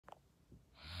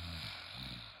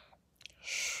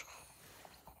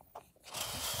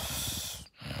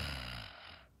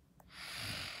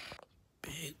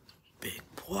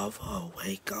brother,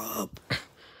 wake up.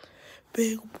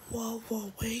 Big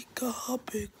brother, wake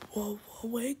up. Big brother,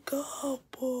 wake up.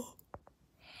 Bro,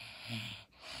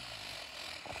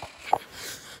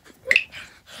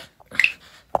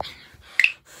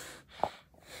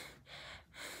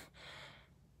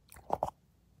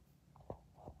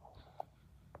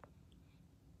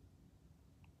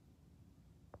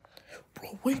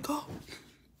 wake up.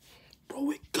 Bro,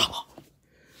 wake up.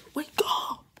 Wake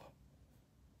up.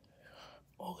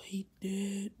 Oh, he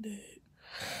dead.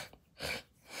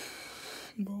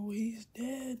 Bro, he's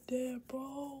dead,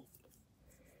 bro.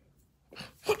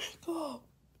 Wake up.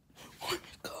 Wake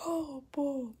up,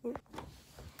 bro.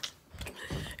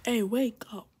 Hey, wake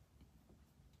up.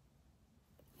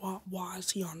 Why is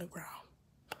he on the ground?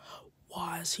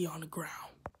 Why is he on the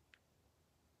ground?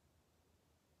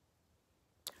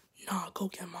 Nah, go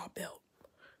get my belt.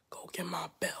 Go get my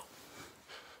belt.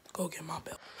 Go get my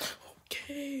belt.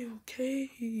 Okay.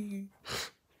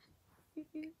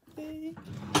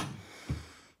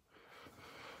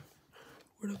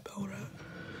 Where the belt at?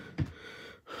 I'm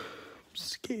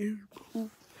scared, bro.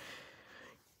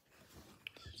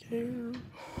 Scared.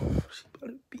 She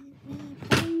better beat me,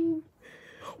 bro.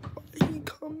 Why he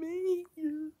coming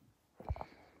here?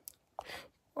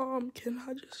 Can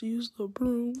I just use the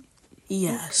broom?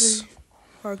 Yes. Okay.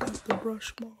 I got the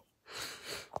brush, Mom.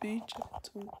 Be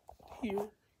gentle.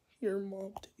 Here,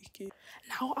 Mom, take it.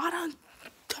 Now I done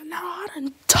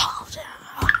told you.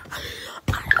 I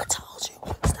done told you.